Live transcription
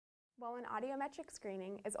While an audiometric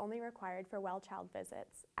screening is only required for well child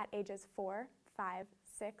visits at ages 4, 5,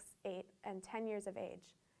 6, 8, and 10 years of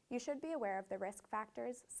age, you should be aware of the risk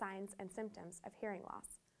factors, signs, and symptoms of hearing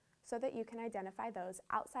loss so that you can identify those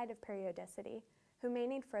outside of periodicity who may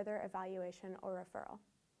need further evaluation or referral.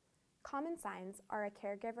 Common signs are a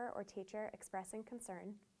caregiver or teacher expressing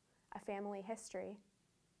concern, a family history,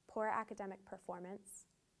 poor academic performance,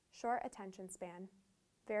 short attention span,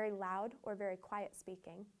 very loud or very quiet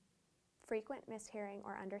speaking, frequent mishearing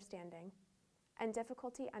or understanding, and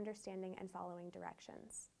difficulty understanding and following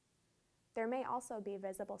directions. There may also be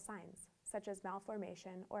visible signs, such as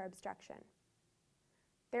malformation or obstruction.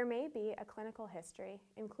 There may be a clinical history,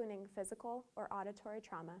 including physical or auditory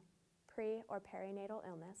trauma, pre- or perinatal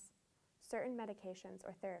illness, certain medications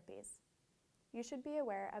or therapies. You should be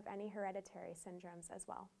aware of any hereditary syndromes as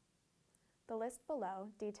well. The list below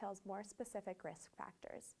details more specific risk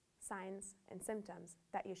factors, signs, and symptoms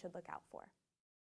that you should look out for.